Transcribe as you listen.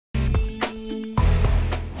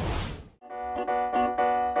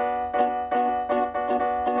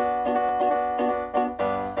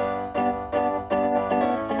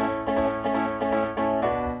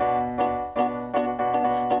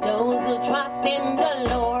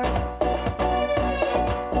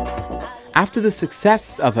After the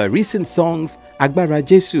success of her recent songs Agbara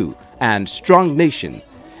Jesu and Strong Nation,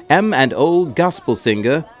 M&O gospel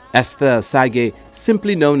singer Esther Osaji,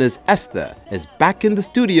 simply known as Esther, is back in the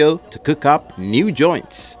studio to cook up new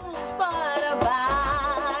joints.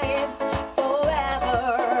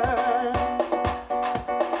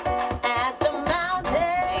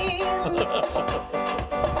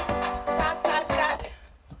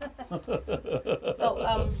 So,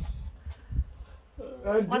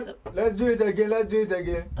 let's do it again.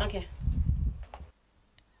 Okay.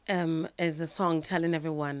 Is a song telling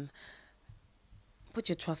everyone, put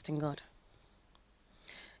your trust in God.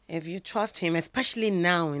 If you trust Him, especially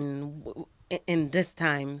now in these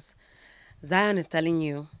times, Zion is telling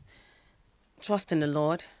you, trust in the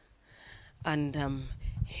Lord, and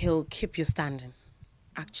He'll keep you standing.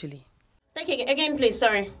 Actually. Thank you again, please.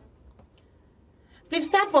 Sorry. Please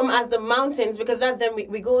start from As the Mountains, because that's then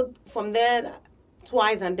we go from there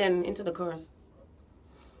twice and then into the chorus.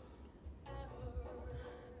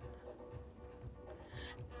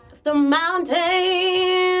 The mountains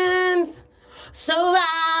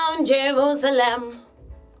surround Jerusalem,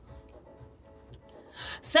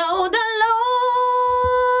 so the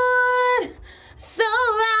Lord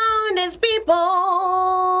surround His people.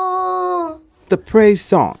 The praise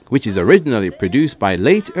song, which is originally produced by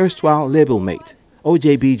late erstwhile label mate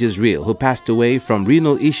OJB Jezreel, who passed away from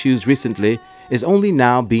renal issues recently, is only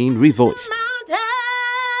now being revoiced.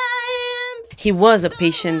 He was a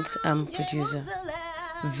patient producer,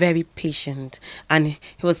 very patient, and he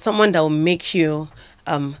was someone that will make you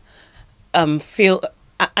feel.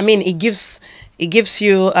 I mean, it gives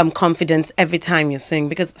you confidence every time you sing,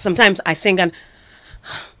 because sometimes I sing and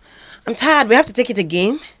I'm tired. We have to take it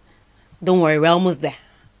again. Don't worry, we're almost there.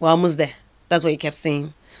 We're almost there. That's what he kept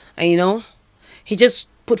saying, and you know, he just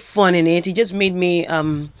put fun in it. He just made me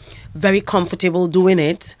very comfortable doing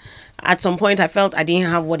it. At some point, I felt I didn't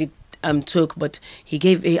have what it took, but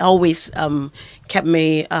he always kept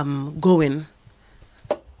me going.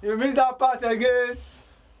 You missed that part again.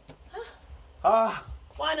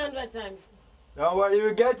 100 times. Don't worry,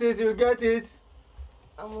 you get it.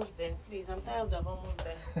 Almost there, please. I'm tired of almost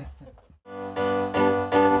there.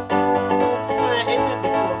 Sorry, I entered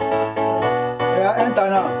before. So. Yeah, enter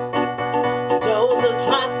now. Those who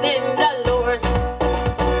trust in the Lord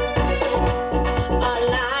are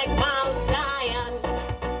like Mount Zion.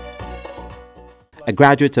 A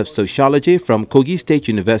graduate of sociology from Kogi State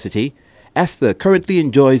University, Esther currently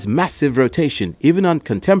enjoys massive rotation even on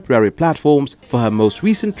contemporary platforms for her most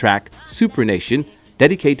recent track, Super Nation,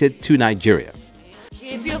 dedicated to Nigeria.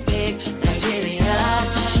 Keep you big, Nigeria.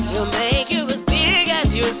 He'll make you as big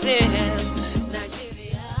as yourself.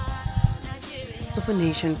 Super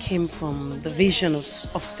Nation came from the vision of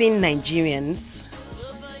seeing Nigerians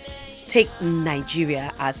take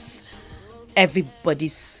Nigeria as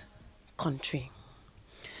everybody's country,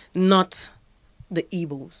 not the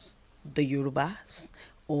Igbos, the Yorubas,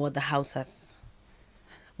 or the Hausas.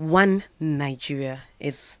 One Nigeria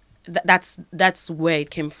is that's where it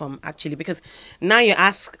came from, actually, because now you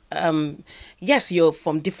ask, yes, you're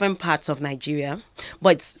from different parts of Nigeria,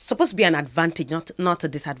 but it's supposed to be an advantage, not a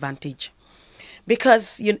disadvantage,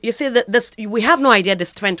 because you see that we have no idea the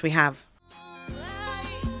strength we have. You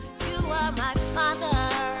are my father.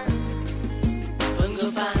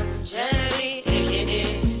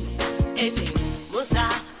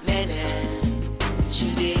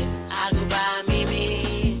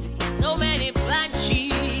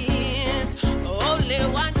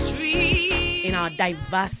 Our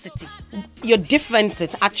diversity, your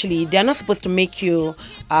differences, actually, they're not supposed to make you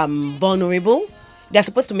vulnerable. They're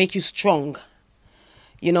supposed to make you strong,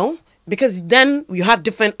 you know, because then you have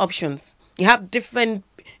different options.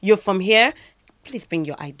 You're from here, please bring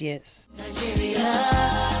your ideas. Nigeria,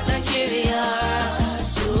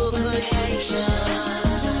 Super Nation.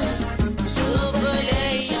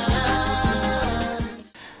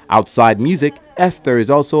 Outside music, Esther is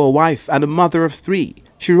also a wife and a mother of 3.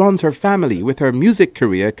 She runs her family with her music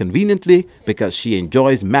career conveniently because she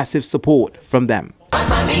enjoys massive support from them.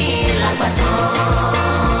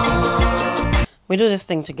 We do this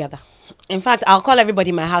thing together. In fact, I'll call everybody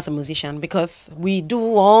in my house a musician because we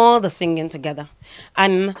do all the singing together.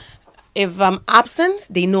 And if I'm absent,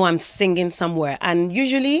 they know I'm singing somewhere. And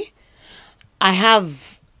usually, I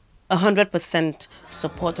have 100%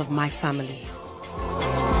 support of my family.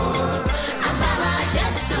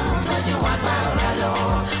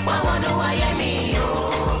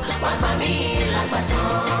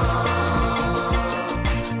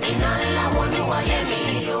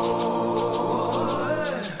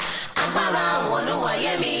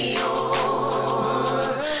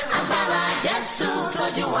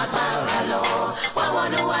 ju agbára lọ. Wá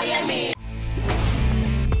wọnú ayé mi.